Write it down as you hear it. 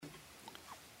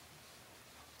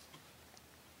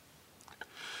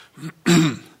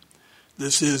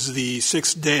This is the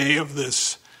 6th day of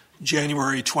this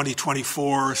January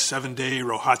 2024 7-day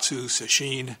Rohatsu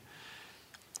Sesshin.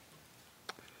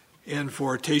 And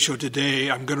for Teisho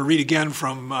today, I'm going to read again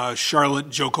from Charlotte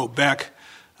Joko Beck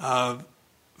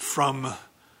from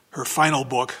her final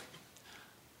book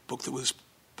that was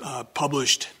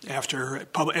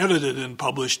edited and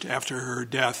published after her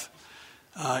death,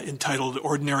 entitled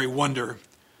Ordinary Wonder,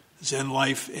 Zen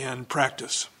Life and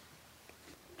Practice.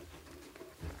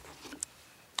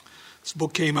 This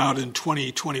book came out in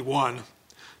 2021.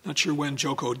 Not sure when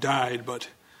Joko died, but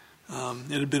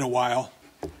it had been a while.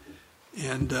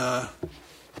 And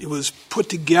it was put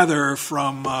together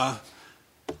from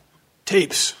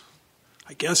tapes,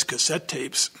 I guess cassette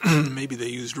tapes. Maybe they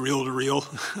used reel-to-reel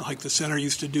like the center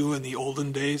used to do in the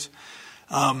olden days.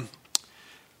 From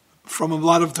a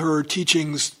lot of her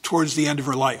teachings towards the end of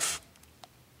her life.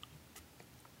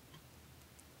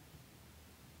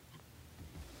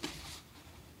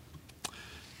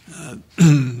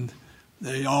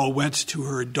 They all went to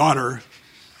her daughter,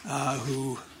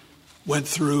 who went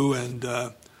through and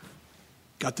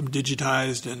got them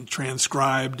digitized and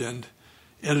transcribed and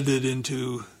edited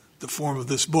into the form of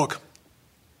this book.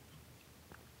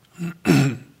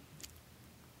 I'm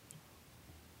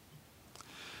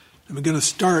going to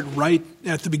start right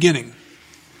at the beginning.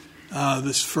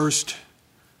 This first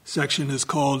section is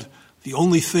called The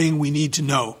Only Thing We Need to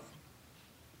Know.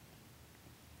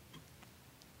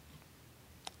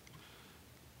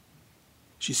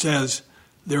 She says,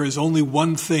 there is only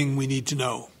one thing we need to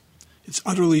know. It's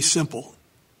utterly simple.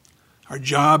 Our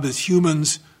job as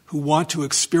humans who want to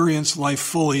experience life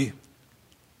fully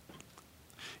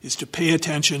is to pay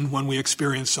attention when we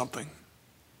experience something.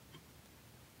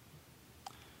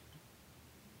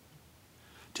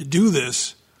 To do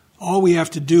this, all we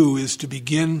have to do is to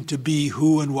begin to be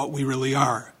who and what we really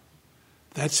are.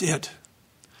 That's it.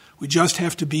 We just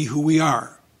have to be who we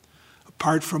are,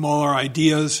 apart from all our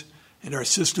ideas and our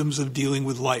systems of dealing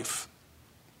with life.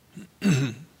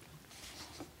 As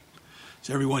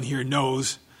everyone here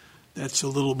knows, that's a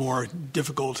little more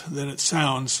difficult than it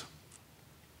sounds.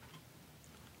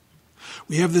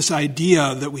 We have this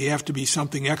idea that we have to be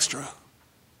something extra.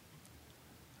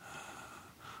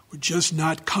 We're just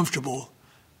not comfortable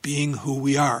being who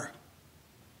we are.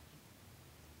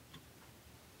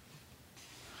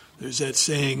 There's that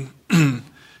saying,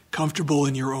 comfortable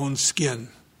in your own skin.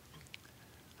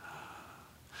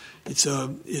 It's a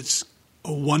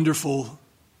wonderful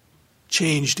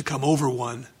change to come over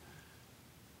one,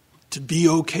 to be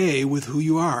okay with who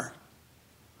you are.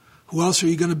 Who else are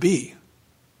you going to be?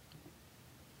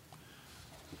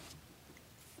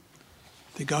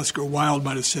 I think Oscar Wilde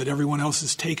might have said, everyone else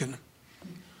is taken.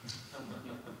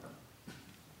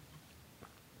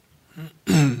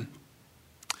 We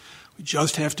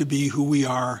just have to be who we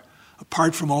are,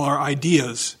 apart from all our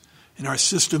ideas and our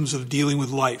systems of dealing with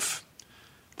life.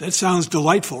 That sounds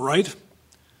delightful, right?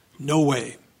 No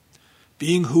way.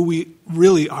 Being who we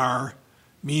really are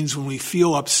means when we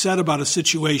feel upset about a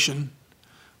situation,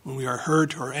 when we are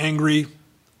hurt or angry,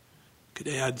 could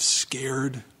add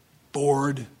scared,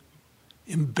 bored,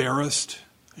 embarrassed,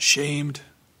 ashamed,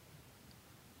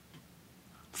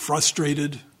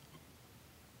 frustrated.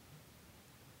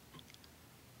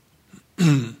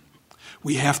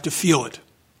 We have to feel it.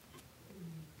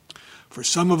 For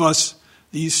some of us,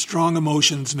 these strong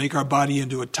emotions make our body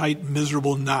into a tight,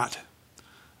 miserable knot.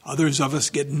 Others of us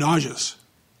get nauseous.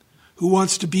 Who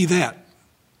wants to be that?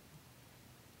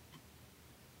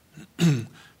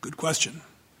 Good question.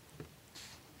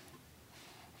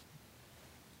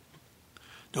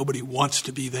 Nobody wants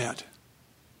to be that.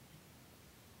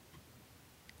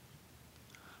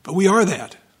 But we are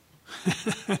that.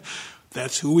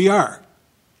 That's who we are.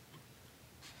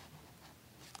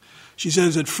 She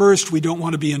says, at first, we don't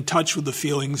want to be in touch with the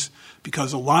feelings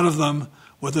because a lot of them,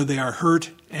 whether they are hurt,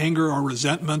 anger, or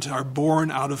resentment, are born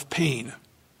out of pain.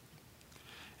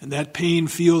 And that pain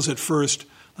feels at first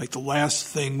like the last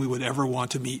thing we would ever want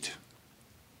to meet.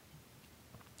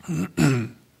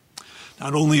 Not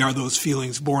only are those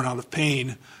feelings born out of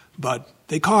pain, but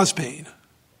they cause pain.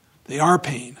 They are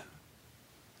pain.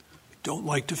 We don't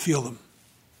like to feel them.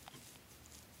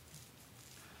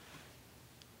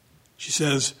 She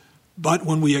says, but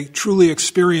when we truly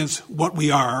experience what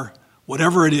we are,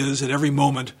 whatever it is at every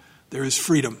moment, there is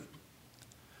freedom.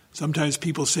 Sometimes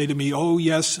people say to me, oh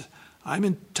yes, I'm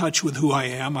in touch with who I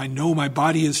am. I know my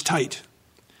body is tight.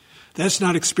 That's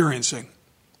not experiencing.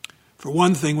 For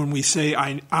one thing, when we say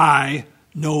I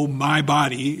know my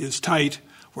body is tight,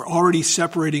 we're already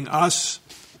separating us,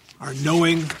 our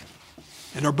knowing,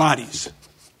 and our bodies.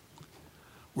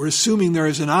 We're assuming there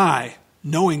is an I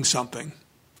knowing something.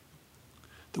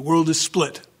 The world is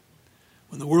split.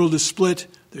 When the world is split,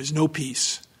 there's no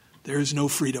peace. There is no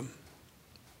freedom.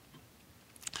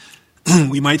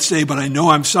 We might say, but I know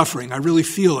I'm suffering. I really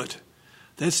feel it.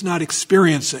 That's not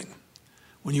experiencing.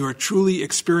 When you are truly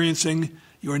experiencing,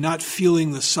 you are not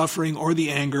feeling the suffering or the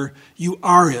anger. You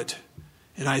are it.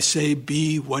 And I say,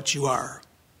 be what you are.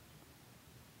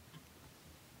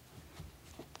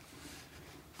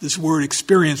 This word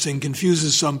experiencing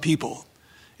confuses some people.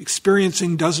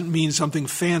 Experiencing doesn't mean something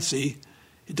fancy.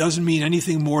 It doesn't mean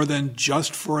anything more than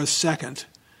just for a second,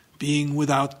 being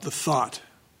without the thought.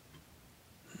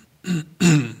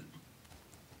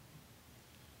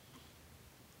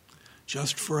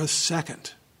 Just for a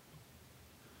second.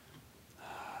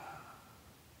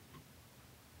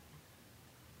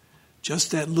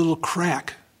 Just that little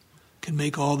crack can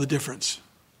make all the difference.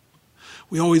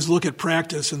 We always look at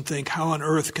practice and think, how on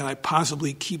earth can I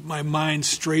possibly keep my mind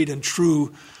straight and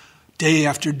true day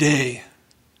after day?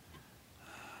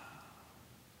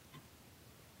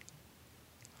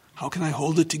 How can I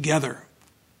hold it together?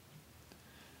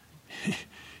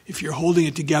 If you're holding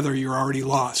it together, you're already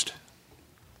lost.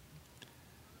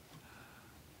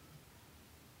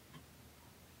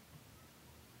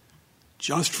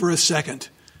 Just for a second,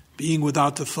 being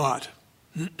without the thought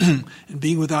and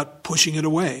being without pushing it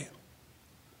away.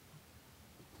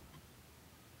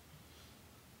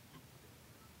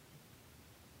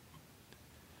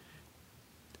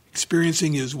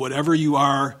 Experiencing is whatever you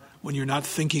are when you're not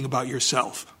thinking about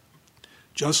yourself.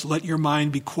 Just let your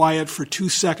mind be quiet for 2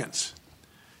 seconds.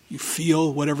 You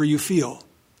feel whatever you feel.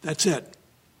 That's it.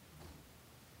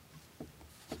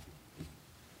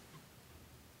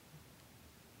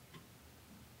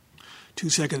 Two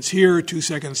seconds here, 2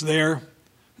 seconds there.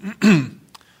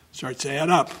 Starts to add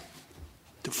up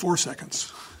to 4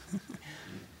 seconds.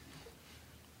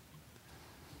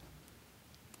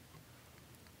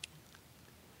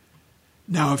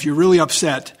 Now, if you're really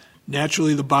upset,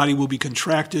 naturally the body will be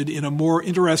contracted in a more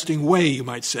interesting way, you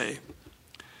might say.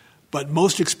 But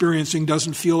most experiencing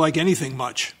doesn't feel like anything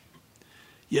much.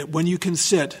 Yet when you can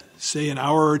sit, say an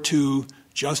hour or two,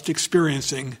 just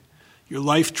experiencing, your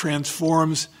life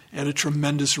transforms at a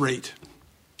tremendous rate.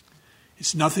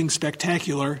 It's nothing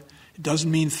spectacular. It doesn't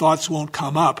mean thoughts won't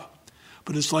come up,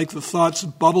 but it's like the thoughts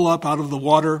bubble up out of the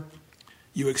water.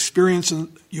 You experience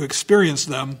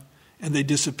them, and they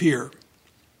disappear.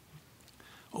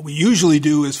 What we usually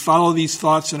do is follow these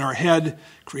thoughts in our head,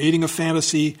 creating a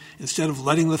fantasy, instead of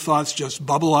letting the thoughts just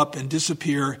bubble up and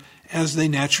disappear as they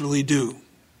naturally do.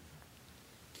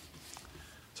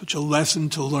 Such a lesson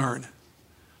to learn.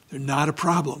 They're not a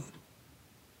problem.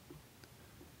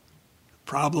 The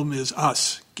problem is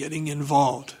us getting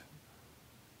involved.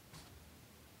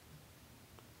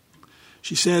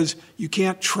 She says, you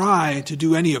can't try to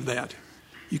do any of that.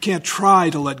 You can't try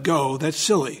to let go. That's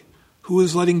silly. Who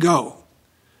is letting go?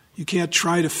 You can't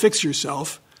try to fix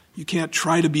yourself. You can't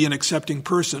try to be an accepting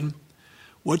person.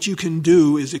 What you can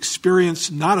do is experience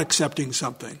not accepting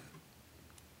something.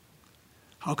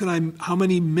 How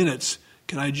many minutes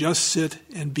can I just sit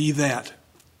and be that?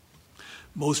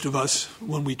 Most of us,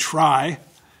 when we try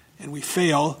and we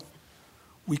fail,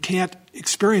 we can't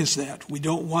experience that. We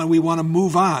want to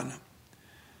move on.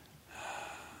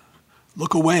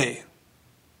 Look away.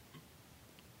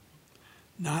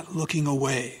 Not looking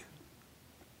away.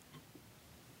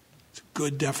 It's a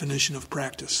good definition of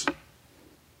practice.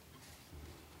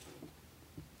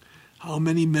 How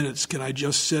many minutes can I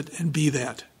just sit and be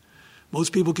that?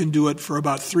 Most people can do it for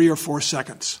about 3 or 4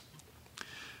 seconds.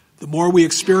 The more we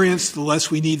experience, the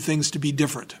less we need things to be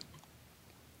different.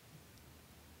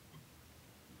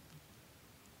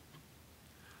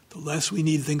 The less we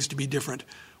need things to be different,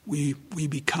 we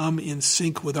become in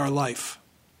sync with our life.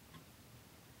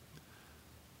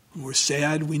 When we're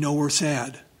sad, we know we're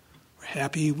sad. We're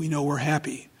happy, we know we're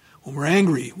happy. When we're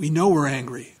angry, we know we're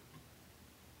angry.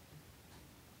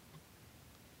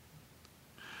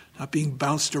 Not being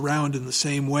bounced around in the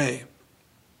same way.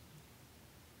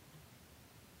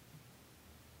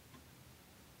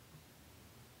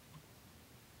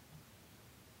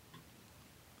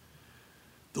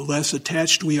 The less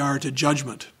attached we are to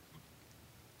judgment.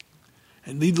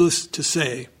 And needless to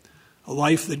say, a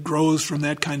life that grows from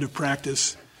that kind of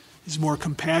practice is more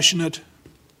compassionate,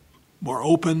 more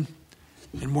open,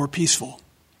 and more peaceful.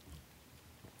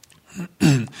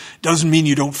 Doesn't mean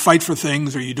you don't fight for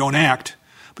things or you don't act,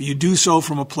 but you do so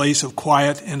from a place of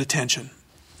quiet and attention.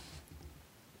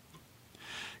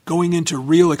 Going into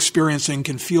real experiencing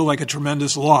can feel like a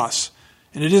tremendous loss,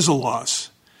 and it is a loss.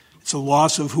 It's a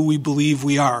loss of who we believe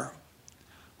we are.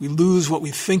 We lose what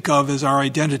we think of as our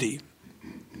identity.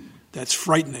 That's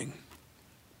frightening.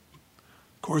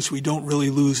 Of course, we don't really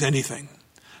lose anything.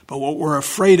 But what we're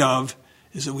afraid of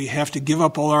is that we have to give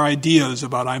up all our ideas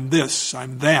about I'm this,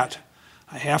 I'm that.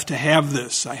 I have to have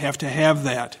this, I have to have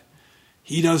that.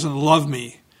 He doesn't love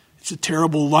me. It's a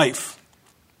terrible life.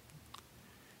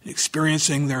 In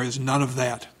experiencing, there is none of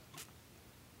that.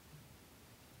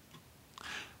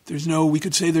 We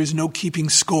could say there's no keeping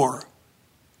score.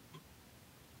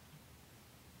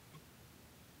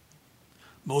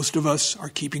 Most of us are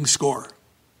keeping score.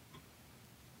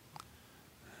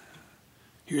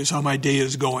 Here's how my day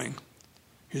is going.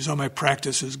 Here's how my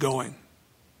practice is going.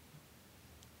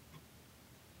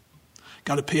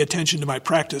 Got to pay attention to my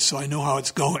practice so I know how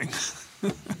it's going.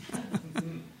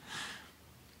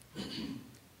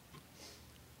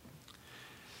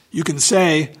 You can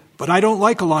say, but I don't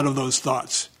like a lot of those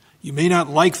thoughts. You may not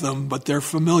like them, but they're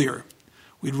familiar.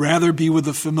 We'd rather be with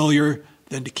the familiar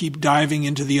than to keep diving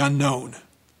into the unknown.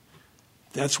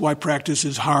 That's why practice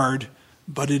is hard,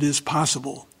 but it is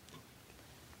possible.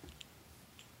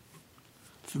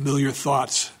 Familiar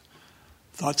thoughts,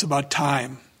 thoughts about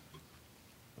time.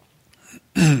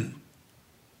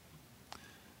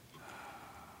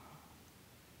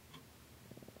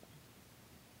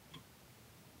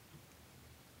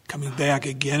 Coming back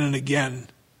again and again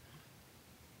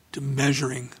to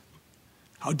measuring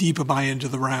how deep am I into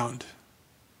the round?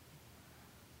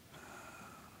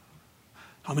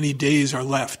 How many days are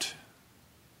left?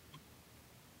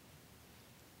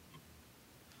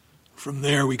 From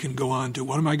there we can go on to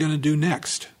what am I going to do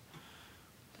next?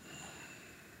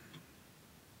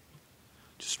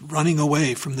 Just running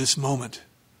away from this moment.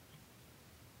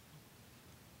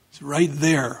 It's right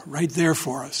there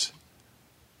for us.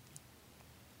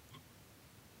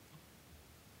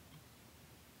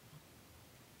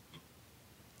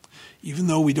 Even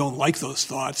though we don't like those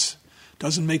thoughts, it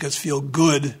doesn't make us feel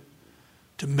good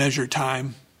to measure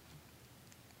time.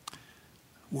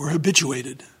 We're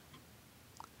habituated.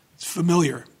 It's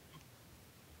familiar.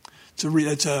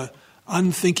 It's a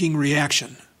unthinking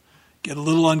reaction. Get a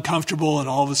little uncomfortable and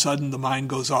all of a sudden the mind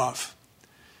goes off.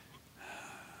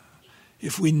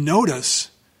 If we notice,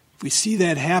 if we see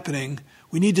that happening,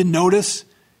 we need to notice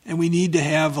and we need to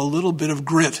have a little bit of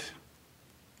grit.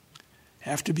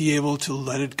 Have to be able to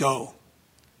let it go.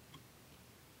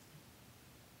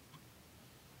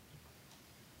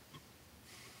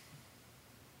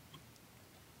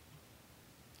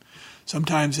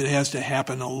 Sometimes it has to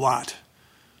happen a lot.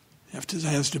 It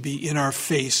has to be in our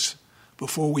face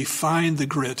before we find the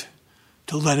grit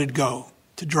to let it go,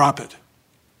 to drop it.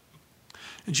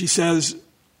 And she says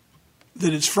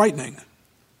that it's frightening.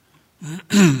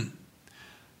 Because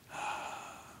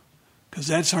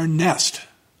that's our nest.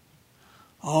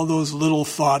 All those little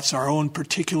thoughts, our own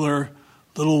particular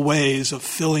little ways of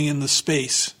filling in the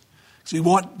space. Because we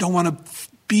don't want to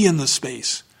be in the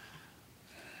space.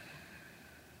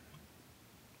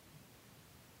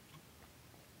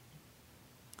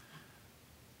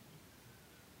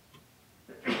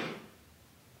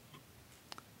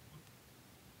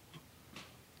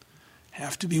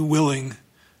 Have to be willing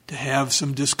to have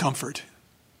some discomfort.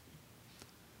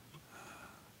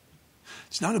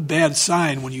 It's not a bad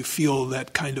sign when you feel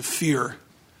that kind of fear.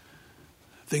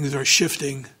 Things are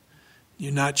shifting.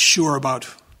 You're not sure about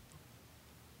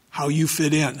how you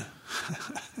fit in.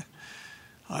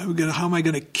 How am I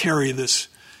going to carry this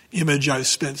image I've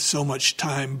spent so much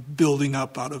time building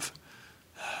up out of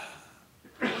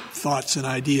thoughts and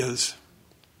ideas?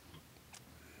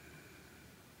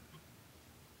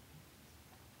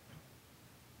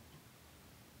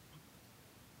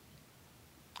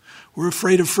 We're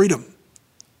afraid of freedom.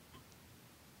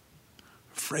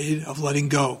 Afraid of letting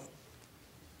go.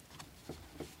 We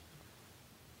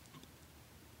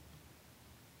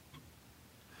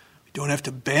don't have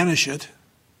to banish it.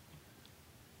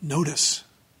 Notice.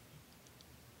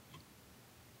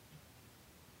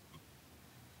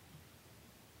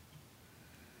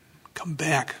 Come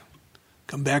back.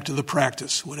 Come back to the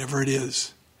practice, whatever it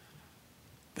is.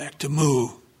 Back to Mu.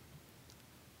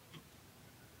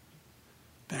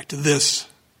 Back to this,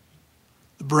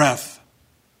 the breath.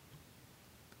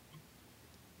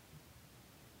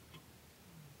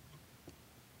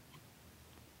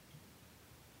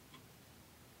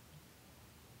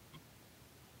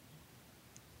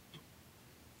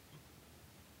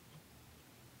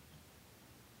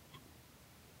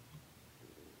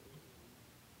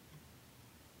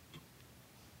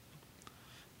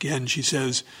 Again, she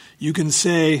says, you can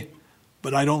say,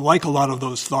 but I don't like a lot of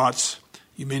those thoughts.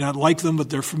 You may not like them, but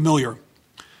they're familiar.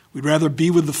 We'd rather be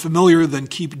with the familiar than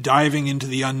keep diving into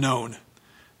the unknown.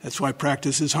 That's why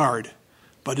practice is hard,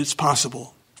 but it's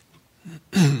possible.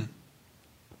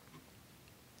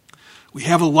 We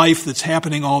have a life that's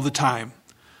happening all the time,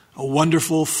 a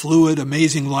wonderful, fluid,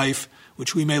 amazing life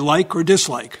which we may like or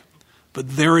dislike, but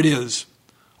there it is,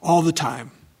 all the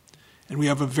time. And we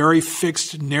have a very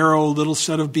fixed, narrow little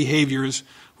set of behaviors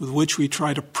with which we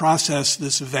try to process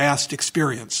this vast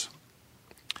experience.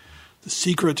 The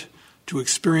secret to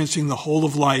experiencing the whole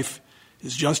of life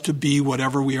is just to be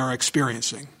whatever we are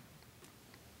experiencing.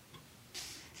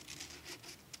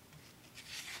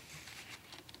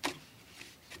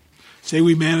 Say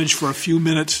we manage for a few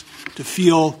minutes to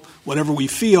feel whatever we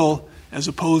feel as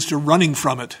opposed to running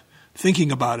from it,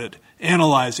 thinking about it,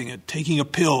 analyzing it, taking a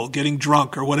pill, getting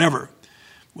drunk, or whatever.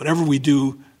 Whatever we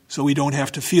do so we don't have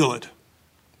to feel it.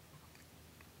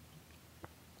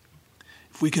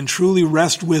 If we can truly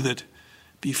rest with it,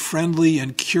 be friendly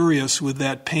and curious with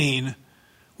that pain,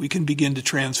 we can begin to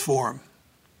transform.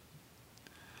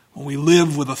 When we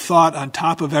live with a thought on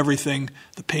top of everything,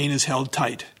 the pain is held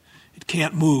tight. It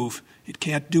can't move. It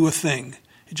can't do a thing.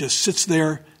 It just sits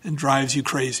there and drives you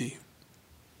crazy.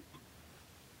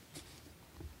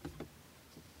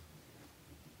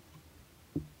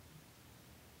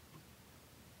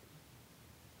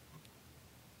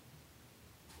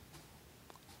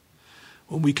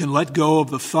 When we can let go of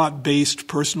the thought-based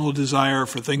personal desire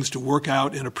for things to work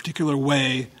out in a particular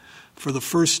way, for the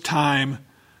first time,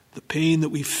 the pain that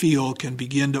we feel can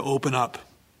begin to open up.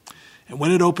 And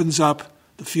when it opens up,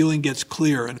 the feeling gets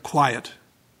clear and quiet.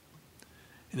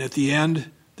 And at the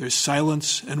end, there's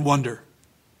silence and wonder.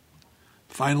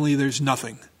 Finally, there's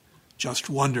nothing, just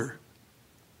wonder.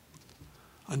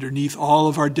 Underneath all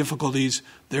of our difficulties,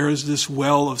 there is this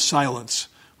well of silence,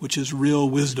 which is real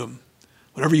wisdom.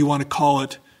 Whatever you want to call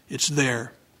it, it's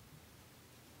there.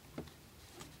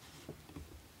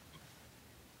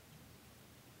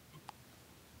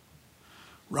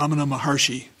 Ramana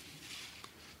Maharshi,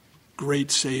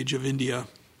 great sage of India,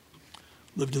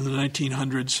 lived in the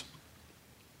 1900s,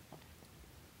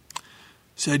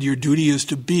 said your duty is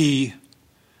to be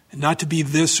and not to be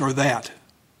this or that.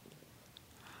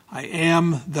 I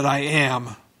am that I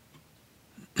am.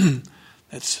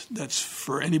 That's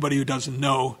for anybody who doesn't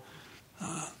know.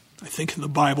 I think in the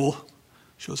Bible,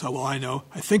 shows how well I know,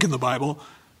 I think in the Bible,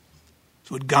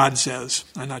 it's what God says.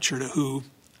 I'm not sure to who.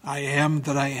 I am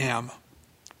that I am.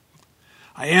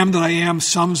 I am that I am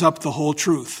sums up the whole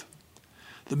truth.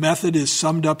 The method is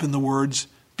summed up in the words,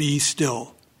 be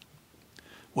still.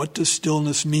 What does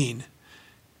stillness mean?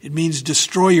 It means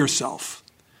destroy yourself,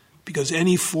 because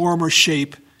any form or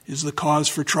shape is the cause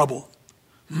for trouble.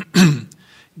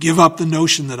 Give up the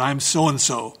notion that I'm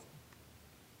so-and-so.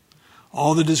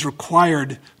 All that is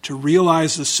required to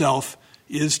realize the self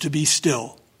is to be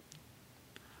still.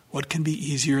 What can be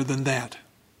easier than that?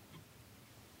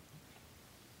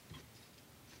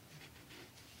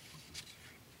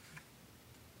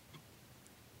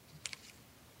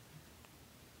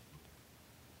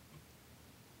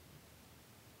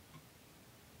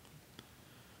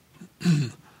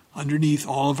 Underneath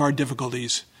all of our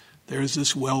difficulties, there is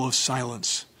this well of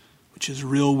silence, which is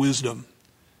real wisdom.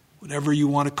 Whatever you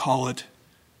want to call it,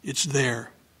 it's there.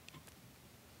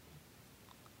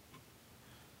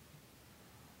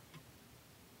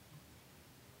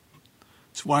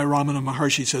 That's why Ramana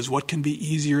Maharshi says, what can be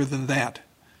easier than that?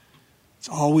 It's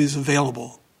always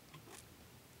available.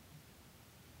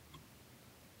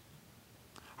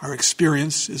 Our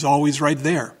experience is always right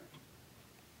there.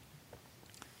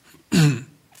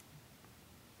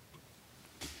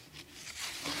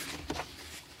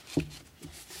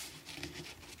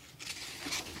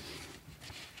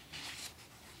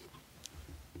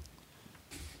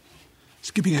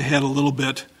 Skipping ahead a little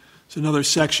bit, it's another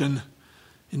section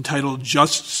entitled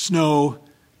Just Snow,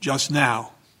 Just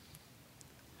Now.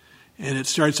 And it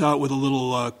starts out with a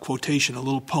little quotation, a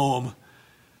little poem.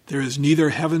 There is neither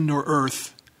heaven nor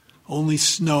earth, only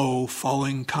snow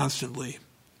falling constantly.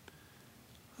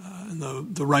 And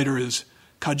the writer is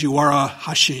Kajiwara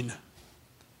Hashin.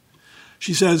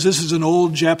 She says this is an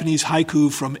old Japanese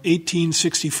haiku from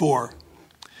 1864.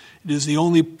 It is the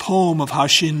only poem of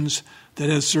Hashin's that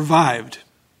has survived.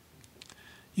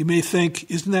 You may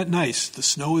think, isn't that nice? The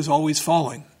snow is always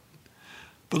falling.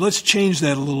 But let's change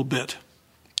that a little bit.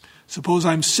 Suppose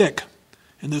I'm sick,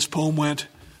 and this poem went,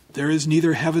 there is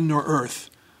neither heaven nor earth,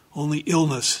 only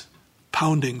illness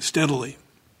pounding steadily.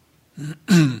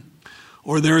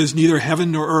 Or there is neither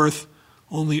heaven nor earth,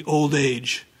 only old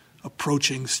age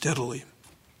approaching steadily.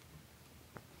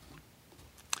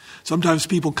 Sometimes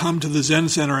people come to the Zen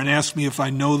Center and ask me if I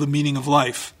know the meaning of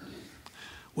life.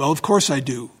 Well, of course I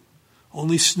do.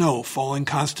 Only snow falling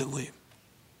constantly.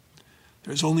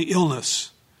 There's only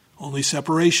illness, only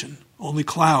separation, only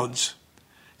clouds,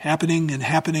 happening and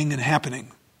happening and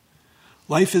happening.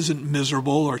 Life isn't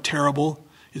miserable or terrible.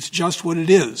 It's just what it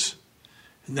is.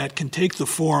 And that can take the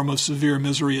form of severe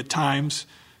misery at times,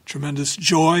 tremendous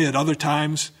joy at other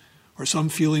times, or some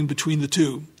feeling between the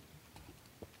two.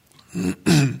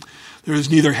 There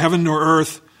is neither heaven nor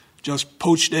earth, just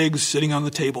poached eggs sitting on the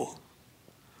table.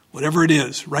 Whatever it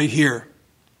is, right here.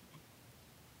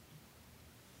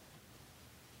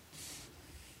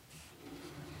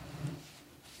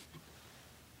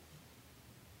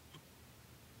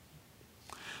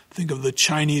 Think of the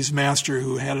Chinese master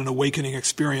who had an awakening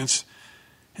experience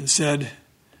and said,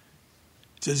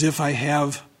 it's as if I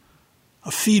have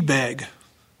a feed bag,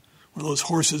 one of those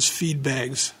horses' feed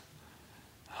bags.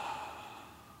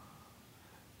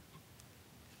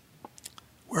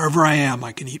 Wherever I am,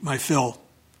 I can eat my fill.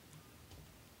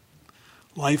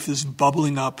 Life is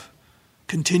bubbling up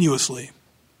continuously.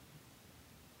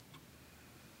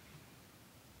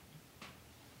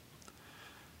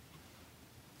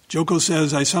 Joko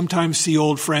says, I sometimes see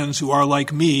old friends who are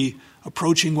like me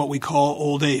approaching what we call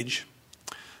old age.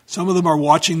 Some of them are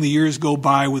watching the years go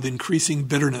by with increasing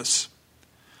bitterness.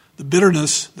 The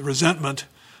bitterness, the resentment,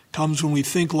 comes when we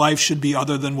think life should be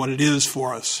other than what it is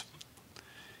for us.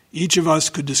 Each of us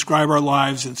could describe our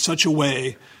lives in such a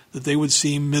way that they would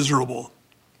seem miserable.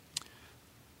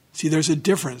 See, there's a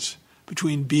difference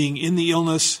between being in the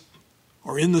illness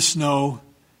or in the snow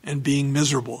and being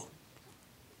miserable.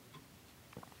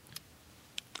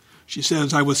 She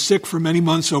says, I was sick for many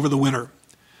months over the winter.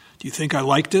 Do you think I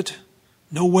liked it?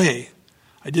 No way.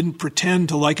 I didn't pretend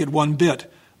to like it one bit,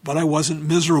 but I wasn't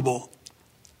miserable.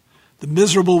 The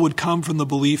miserable would come from the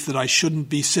belief that I shouldn't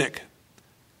be sick.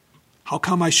 How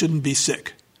come I shouldn't be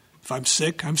sick? If I'm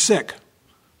sick, I'm sick.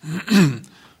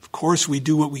 Of course, we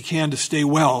do what we can to stay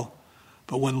well,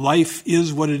 but when life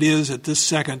is what it is at this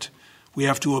second, we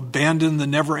have to abandon the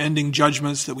never-ending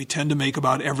judgments that we tend to make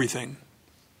about everything.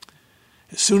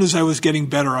 As soon as I was getting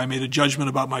better, I made a judgment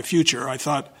about my future. I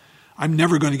thought, I'm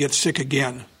never going to get sick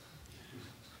again.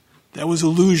 That was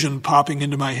illusion popping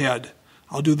into my head.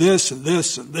 I'll do this and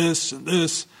this and this and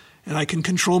this, and I can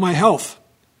control my health.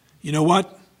 You know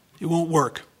what? It won't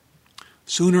work.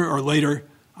 Sooner or later,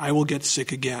 I will get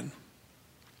sick again.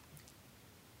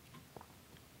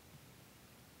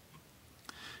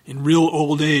 In real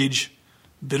old age,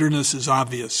 bitterness is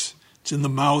obvious. It's in the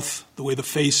mouth, the way the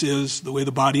face is, the way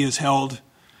the body is held.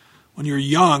 When you're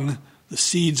young, the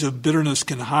seeds of bitterness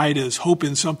can hide as hope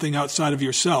in something outside of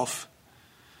yourself.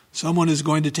 Someone is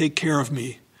going to take care of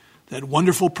me. That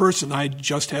wonderful person I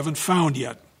just haven't found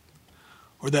yet.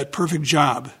 Or that perfect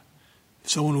job. If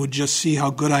someone would just see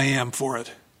how good I am for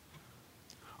it.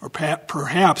 Or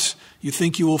perhaps you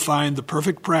think you will find the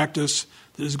perfect practice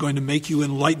that is going to make you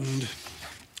enlightened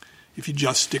if you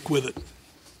just stick with it.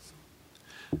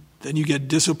 Then you get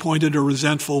disappointed or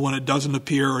resentful when it doesn't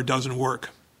appear or doesn't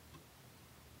work.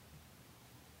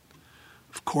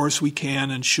 Of course, we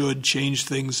can and should change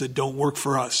things that don't work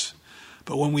for us.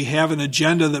 But when we have an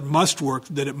agenda that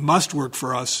it must work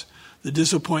for us, the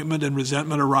disappointment and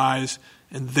resentment arise,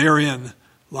 and therein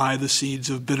lie the seeds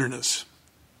of bitterness.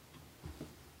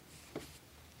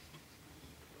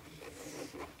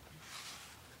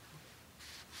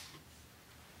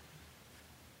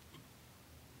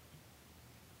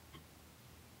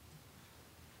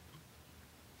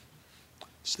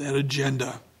 It's that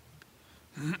agenda.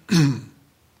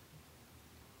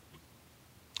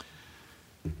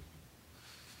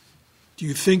 Do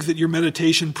you think that your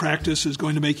meditation practice is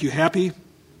going to make you happy?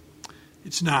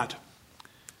 It's not.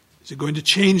 Is it going to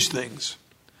change things?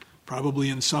 Probably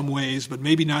in some ways, but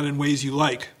maybe not in ways you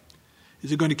like.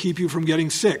 Is it going to keep you from getting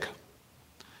sick?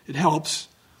 It helps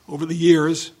over the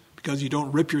years because you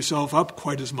don't rip yourself up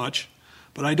quite as much,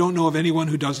 but I don't know of anyone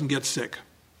who doesn't get sick.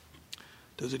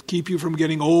 Does it keep you from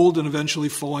getting old and eventually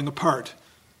falling apart?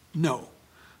 No.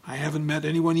 I haven't met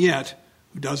anyone yet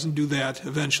who doesn't do that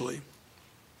eventually.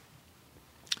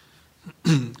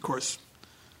 Of course,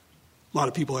 a lot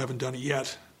of people haven't done it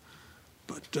yet,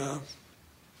 but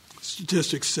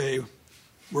statistics say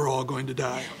we're all going to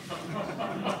die.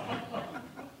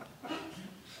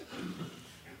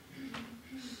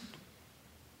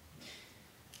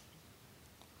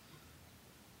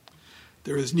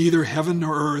 There is neither heaven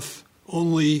nor earth,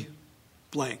 only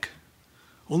blank.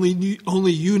 Only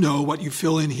you know what you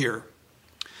fill in here.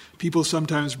 People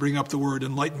sometimes bring up the word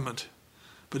enlightenment.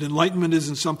 But enlightenment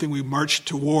isn't something we march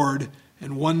toward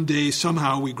and one day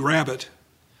somehow we grab it.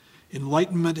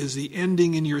 Enlightenment is the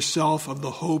ending in yourself of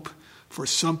the hope for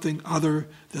something other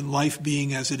than life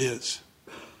being as it is.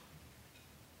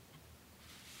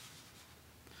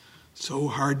 So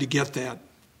hard to get that.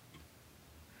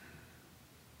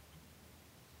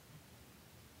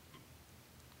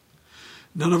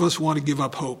 None of us want to give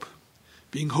up hope.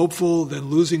 Being hopeful, then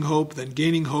losing hope, then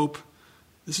gaining hope.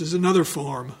 This is another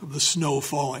form of the snow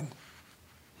falling.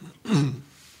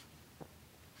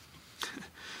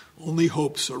 Only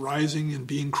hopes arising and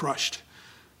being crushed.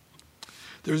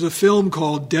 There's a film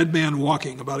called Dead Man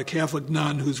Walking about a Catholic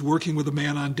nun who's working with a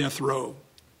man on death row.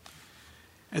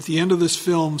 At the end of this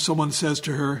film, someone says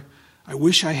to her, "I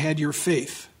wish I had your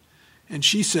faith." And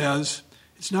she says,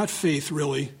 "It's not faith,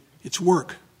 really, it's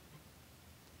work."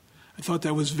 I thought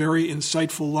that was a very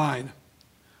insightful line.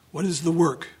 What is the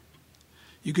work?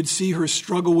 You could see her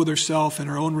struggle with herself and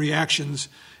her own reactions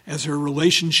as her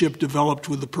relationship developed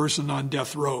with the person on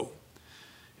death row.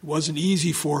 It wasn't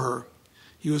easy for her.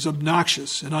 He was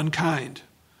obnoxious and unkind.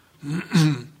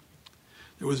 There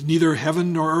was neither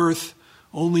heaven nor earth,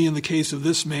 only in the case of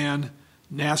this man,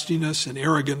 nastiness and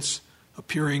arrogance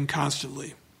appearing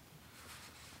constantly.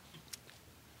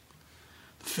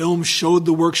 The film showed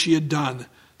the work she had done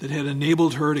that had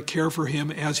enabled her to care for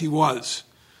him as he was.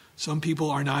 Some people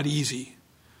are not easy.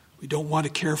 We don't want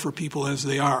to care for people as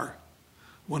they are.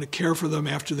 We want to care for them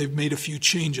after they've made a few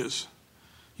changes.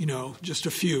 Just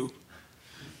a few.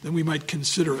 Then we might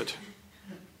consider it.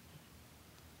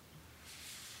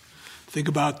 Think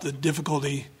about the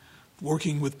difficulty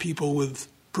working with people with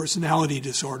personality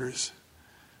disorders.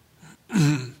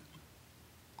 I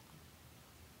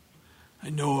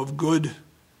know of good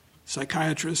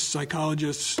psychiatrists,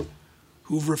 psychologists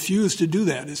who've refused to do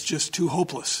that. It's just too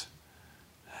hopeless,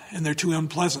 and they're too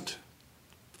unpleasant.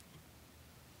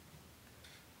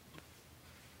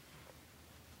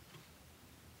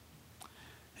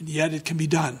 And yet it can be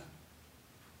done.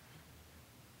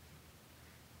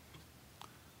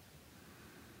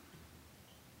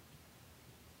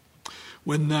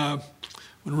 When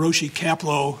Roshi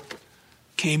Kapleau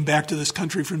came back to this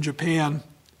country from Japan,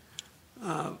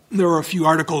 there were a few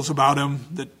articles about him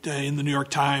that in the New York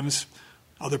Times,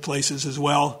 other places as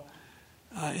well.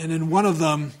 And in one of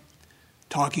them,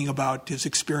 talking about his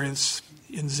experience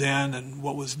in Zen and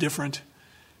what was different,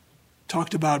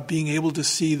 talked about being able to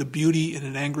see the beauty in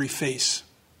an angry face.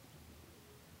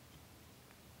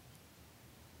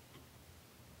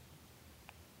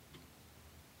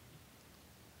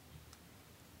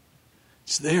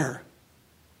 It's there.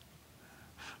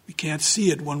 We can't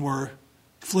see it when we're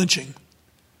flinching.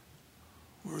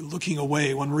 We're looking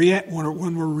away, when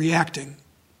we're reacting.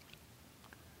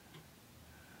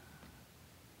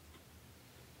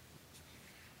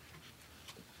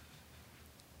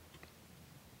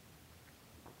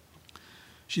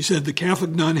 She said the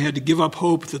Catholic nun had to give up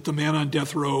hope that the man on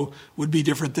death row would be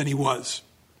different than he was.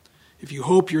 If you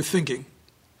hope, you're thinking.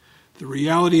 The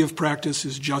reality of practice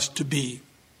is just to be.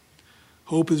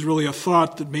 Hope is really a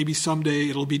thought that maybe someday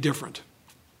it'll be different.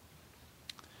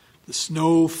 The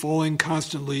snow falling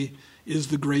constantly is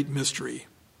the great mystery.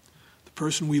 The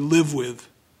person we live with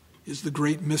is the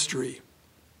great mystery.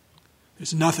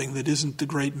 There's nothing that isn't the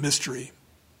great mystery.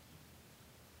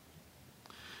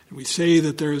 And we say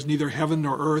that there is neither heaven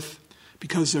nor earth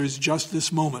because there is just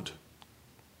this moment.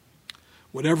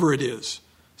 Whatever it is,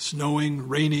 snowing,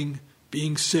 raining,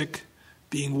 being sick,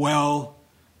 being well,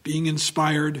 being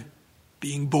inspired,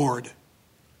 being bored.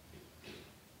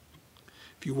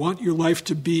 If you want your life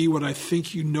to be what I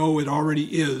think you know it already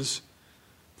is,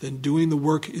 then doing the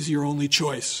work is your only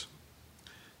choice.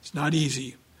 It's not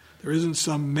easy. There isn't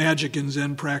some magic in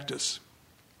Zen practice.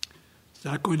 It's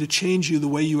not going to change you the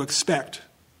way you expect.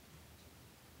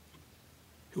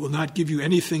 It will not give you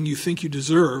anything you think you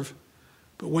deserve,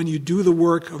 but when you do the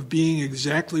work of being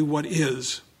exactly what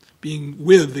is, being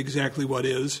with exactly what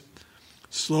is,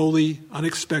 slowly,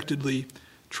 unexpectedly,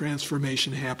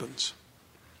 transformation happens.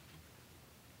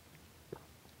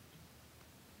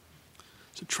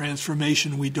 It's a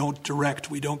transformation we don't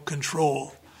direct, we don't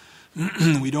control.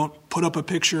 We don't put up a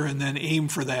picture and then aim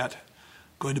for that. I'm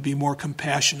going to be more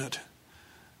compassionate.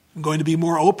 I'm going to be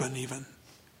more open even.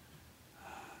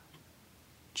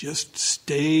 Just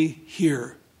stay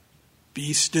here.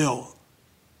 Be still.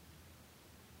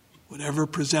 Whatever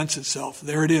presents itself,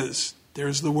 there it is.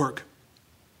 There's the work.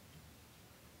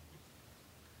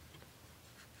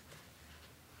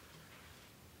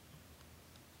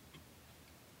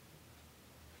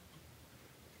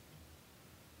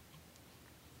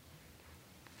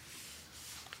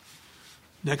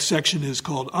 Next section is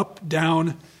called Up,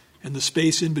 Down, and the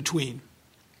Space in Between.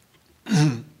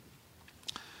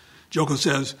 Joko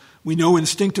says, we know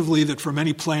instinctively that for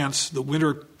many plants, the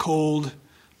winter cold,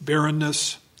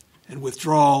 barrenness, and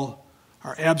withdrawal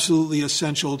are absolutely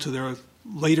essential to their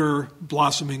later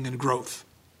blossoming and growth.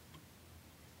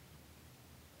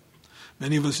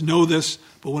 Many of us know this,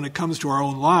 but when it comes to our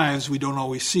own lives, we don't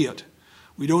always see it.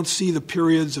 We don't see the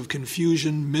periods of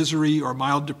confusion, misery, or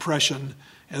mild depression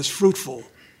as fruitful.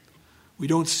 We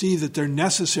don't see that they're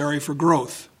necessary for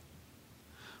growth.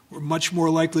 We're much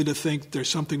more likely to think there's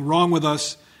something wrong with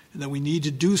us and that we need to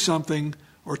do something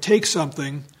or take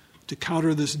something to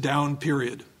counter this down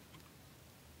period.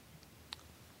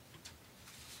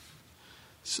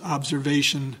 This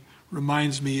observation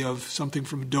reminds me of something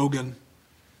from Dogen.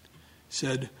 He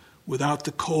said, "Without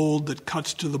the cold that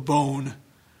cuts to the bone,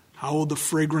 how will the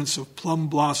fragrance of plum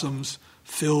blossoms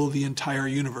fill the entire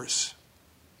universe?"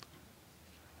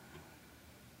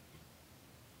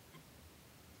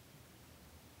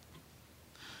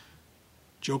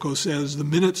 Joko says, the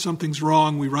minute something's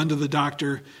wrong, we run to the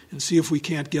doctor and see if we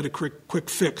can't get a quick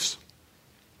fix.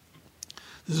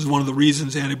 This is one of the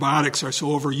reasons antibiotics are so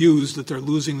overused that they're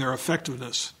losing their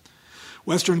effectiveness.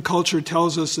 Western culture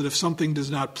tells us that if something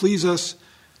does not please us,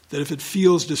 that if it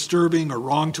feels disturbing or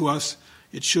wrong to us,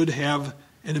 it should have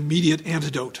an immediate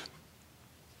antidote.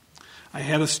 I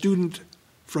had a student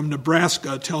from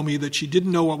Nebraska tell me that she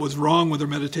didn't know what was wrong with her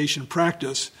meditation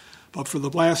practice, but for the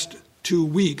last 2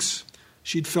 weeks,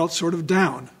 she'd felt sort of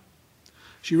down.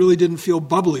 She really didn't feel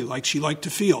bubbly like she liked to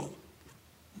feel.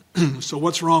 So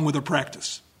what's wrong with her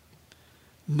practice?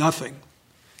 Nothing.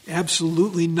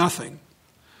 Absolutely nothing.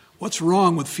 What's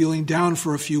wrong with feeling down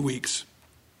for a few weeks?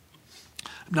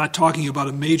 I'm not talking about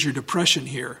a major depression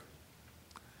here.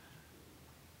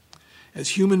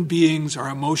 As human beings, our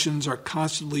emotions are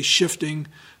constantly shifting,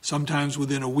 sometimes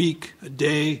within a week, a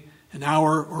day, an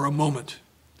hour, or a moment.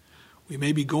 We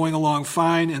may be going along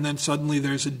fine, and then suddenly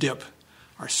there's a dip.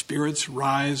 Our spirits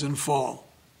rise and fall.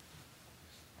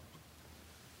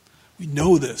 We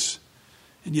know this,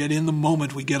 and yet in the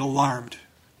moment we get alarmed.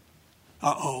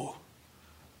 Uh-oh,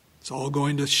 it's all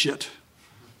going to shit.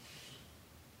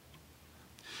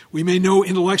 We may know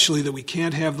intellectually that we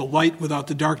can't have the light without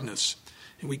the darkness,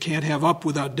 and we can't have up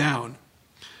without down.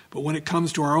 But when it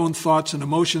comes to our own thoughts and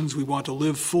emotions, we want to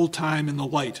live full time in the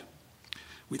light.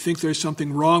 We think there's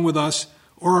something wrong with us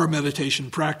or our meditation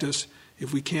practice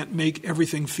if we can't make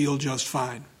everything feel just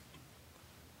fine.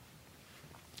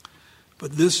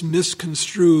 But this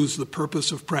misconstrues the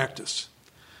purpose of practice.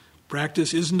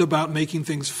 Practice isn't about making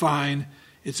things fine.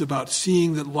 It's about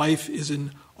seeing that life is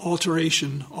in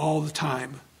alteration all the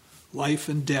time. Life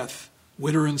and death,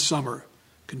 winter and summer,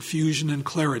 confusion and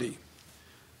clarity.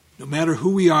 No matter who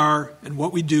we are and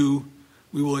what we do,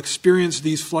 we will experience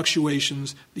these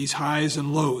fluctuations, these highs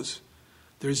and lows.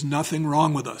 There's nothing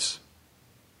wrong with us.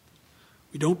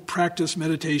 We don't practice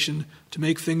meditation to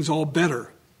make things all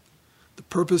better. The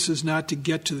purpose is not to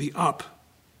get to the up.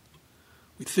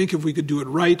 We think if we could do it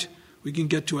right, we can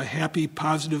get to a happy,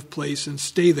 positive place and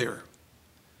stay there.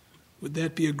 Would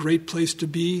that be a great place to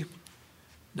be?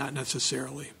 Not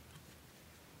necessarily.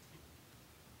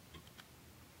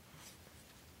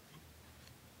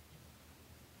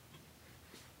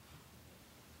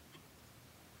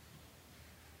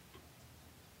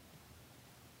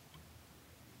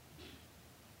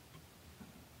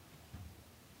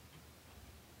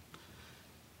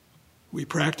 We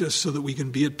practice so that we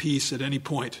can be at peace at any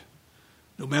point,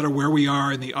 no matter where we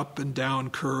are in the up and down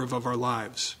curve of our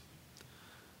lives.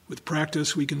 With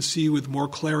practice, we can see with more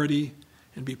clarity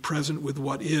and be present with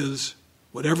what is,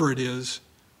 whatever it is,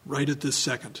 right at this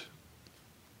second.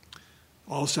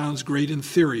 All sounds great in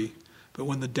theory, but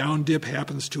when the down dip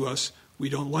happens to us, we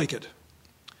don't like it.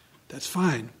 That's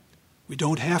fine. We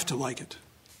don't have to like it.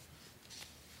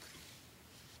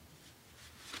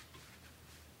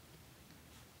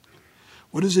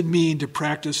 What does it mean to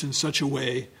practice in such a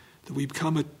way that we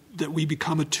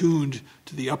become attuned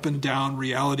to the up and down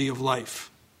reality of life?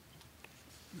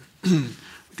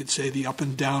 We could say the up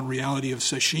and down reality of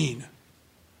sesshin.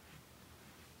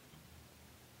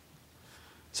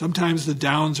 Sometimes the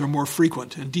downs are more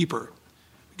frequent and deeper.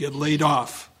 We get laid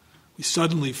off. We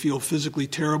suddenly feel physically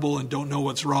terrible and don't know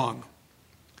what's wrong.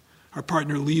 Our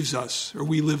partner leaves us, or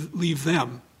we leave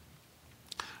them.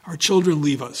 Our children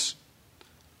leave us.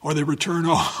 Or they return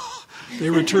home.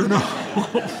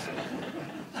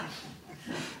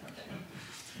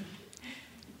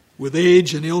 With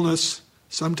age and illness,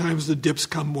 sometimes the dips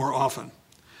come more often.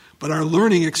 But our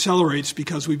learning accelerates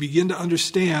because we begin to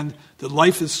understand that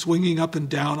life is swinging up and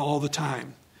down all the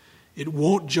time. It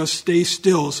won't just stay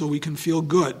still so we can feel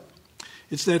good.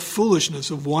 It's that foolishness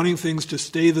of wanting things to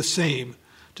stay the same,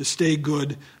 to stay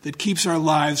good, that keeps our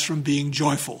lives from being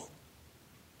joyful.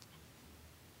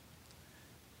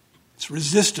 It's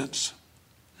resistance,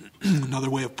 another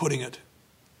way of putting it.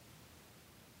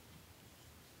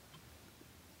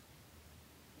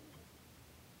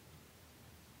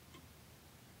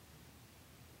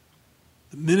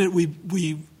 The minute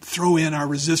we throw in our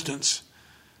resistance,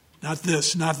 not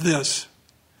this,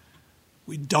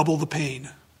 we double the pain.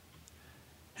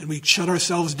 And we shut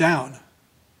ourselves down,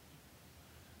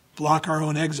 block our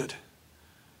own exit.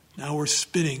 Now we're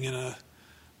spinning in a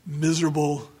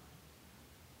miserable,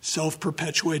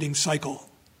 self-perpetuating cycle.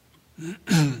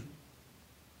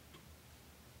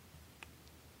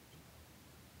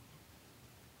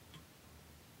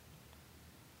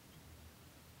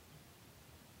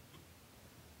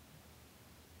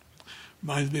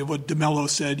 Reminds me of what DeMello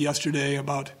said yesterday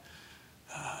about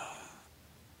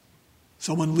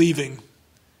someone leaving.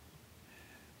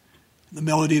 The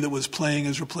melody that was playing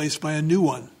is replaced by a new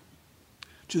one,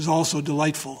 which is also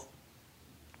delightful.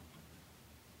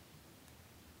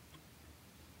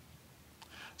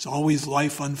 It's always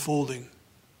life unfolding,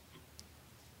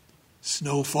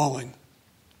 snow falling.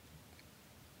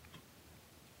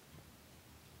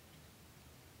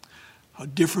 How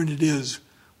different it is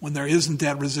when there isn't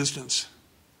that resistance,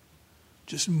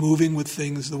 just moving with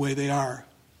things the way they are.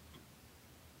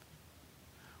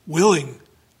 Willing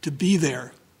to be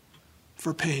there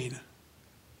for pain,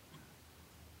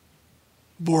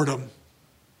 boredom,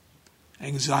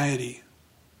 anxiety.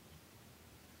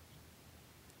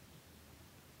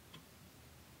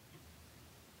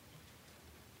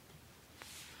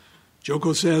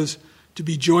 Joko says, to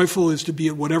be joyful is to be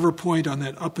at whatever point on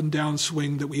that up and down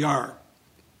swing that we are.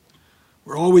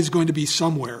 We're always going to be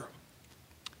somewhere.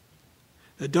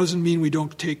 That doesn't mean we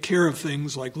don't take care of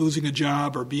things like losing a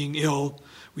job or being ill.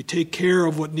 We take care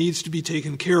of what needs to be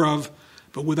taken care of,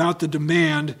 but without the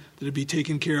demand that it be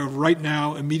taken care of right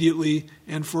now, immediately,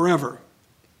 and forever.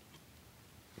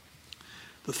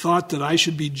 The thought that I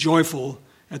should be joyful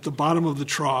at the bottom of the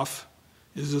trough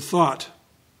is a thought.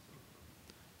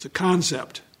 It's a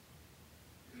concept.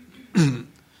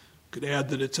 Could add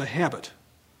that it's a habit.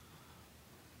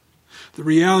 The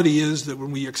reality is that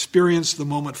when we experience the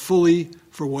moment fully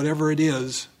for whatever it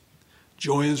is,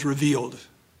 joy is revealed.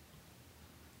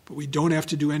 But we don't have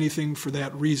to do anything for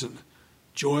that reason.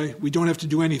 We don't have to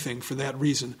do anything for that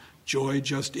reason. Joy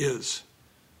just is,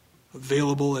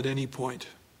 available at any point.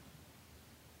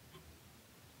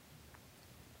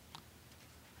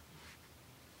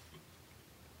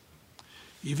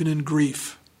 Even in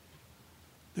grief,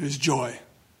 there's joy.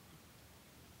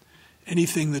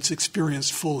 Anything that's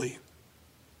experienced fully.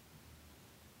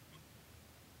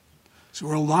 So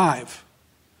we're alive,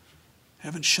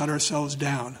 haven't shut ourselves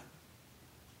down.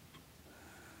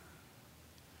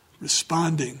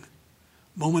 Responding,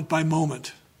 moment by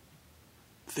moment,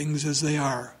 things as they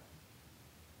are.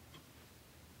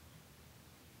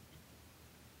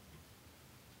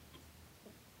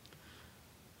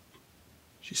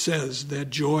 She says that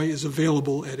joy is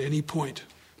available at any point.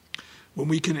 When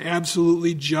we can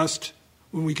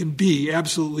be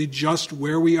absolutely just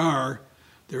where we are,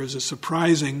 there is a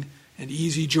surprising and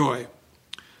easy joy.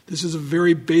 This is a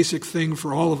very basic thing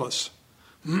for all of us.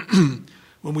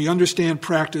 When we understand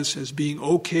practice as being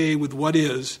okay with what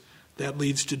is, that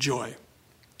leads to joy.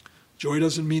 Joy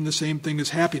doesn't mean the same thing as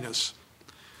happiness.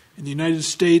 In the United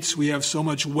States, we have so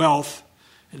much wealth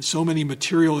and so many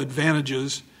material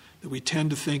advantages that we tend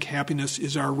to think happiness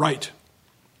is our right.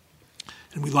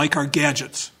 And we like our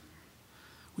gadgets.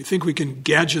 We think we can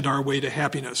gadget our way to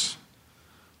happiness.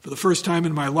 For the first time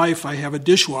in my life, I have a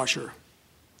dishwasher.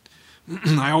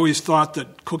 I always thought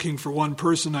that cooking for one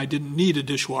person, I didn't need a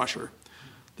dishwasher.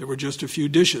 There were just a few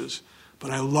dishes, but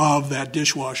I love that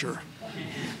dishwasher.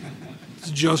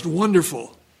 It's just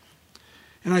wonderful.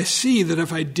 And I see that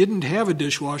if I didn't have a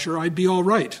dishwasher, I'd be all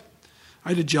right.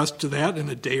 I'd adjust to that in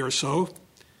a day or so.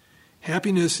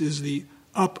 Happiness is the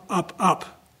up, up,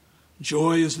 up.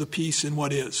 Joy is the peace in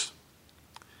what is.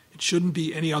 It shouldn't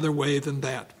be any other way than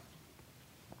that.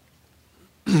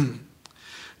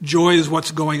 Joy is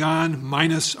what's going on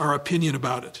minus our opinion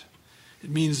about it. It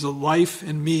means that life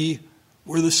and me,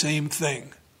 we're the same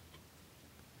thing.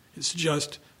 It's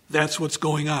just, that's what's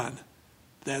going on.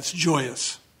 That's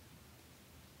joyous.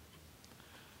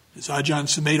 As Ajahn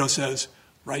Sumedho says,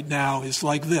 right now is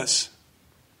like this.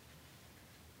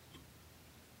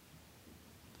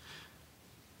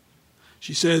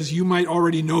 She says, you might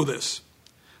already know this,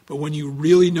 but when you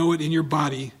really know it in your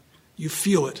body, you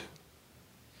feel it.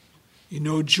 You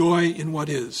know joy in what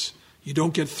is. You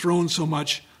don't get thrown so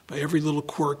much by every little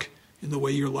quirk in the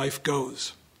way your life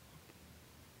goes.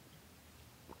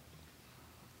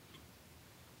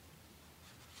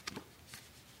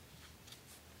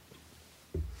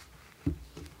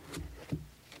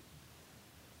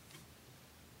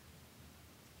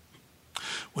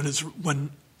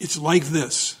 When it's like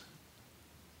this,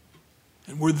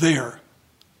 and we're there,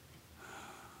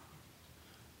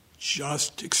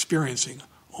 just experiencing,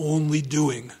 only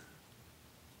doing,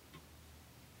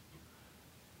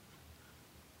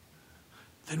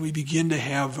 then we begin to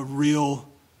have a real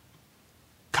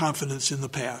confidence in the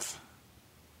path,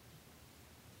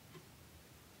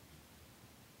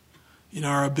 in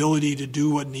our ability to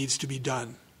do what needs to be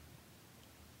done.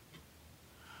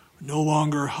 We're no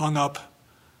longer hung up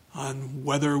on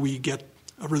whether we get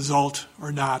a result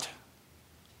or not.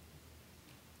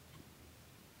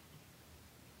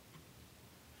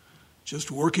 Just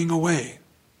working away.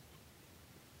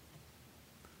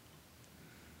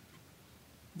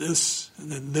 This, and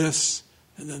then this,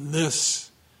 and then this,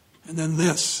 and then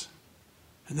this,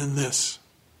 and then this.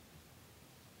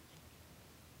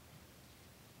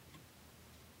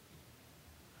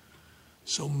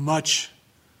 So much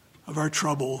of our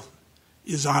trouble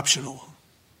is optional.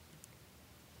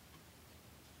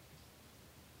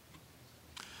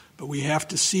 But we have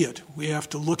to see it. We have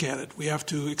to look at it. We have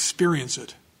to experience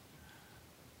it.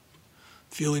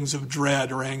 Feelings of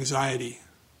dread or anxiety.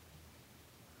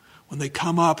 When they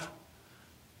come up,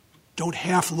 don't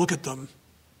half look at them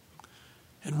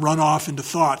and run off into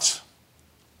thoughts,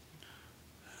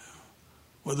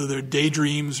 whether they're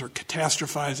daydreams or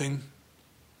catastrophizing.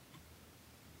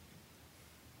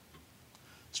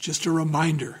 It's just a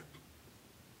reminder.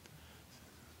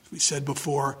 As we said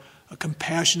before, a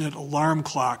compassionate alarm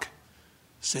clock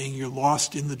saying you're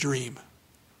lost in the dream.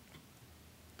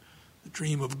 The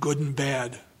dream of good and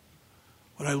bad,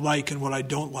 what I like and what I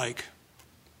don't like.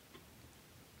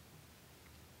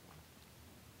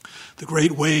 The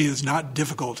great way is not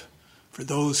difficult for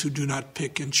those who do not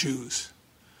pick and choose.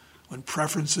 When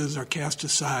preferences are cast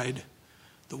aside,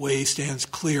 the way stands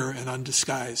clear and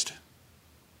undisguised.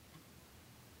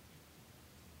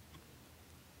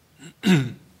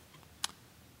 It's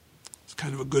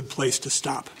kind of a good place to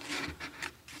stop.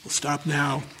 We'll stop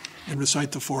now and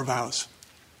recite the 4 vows.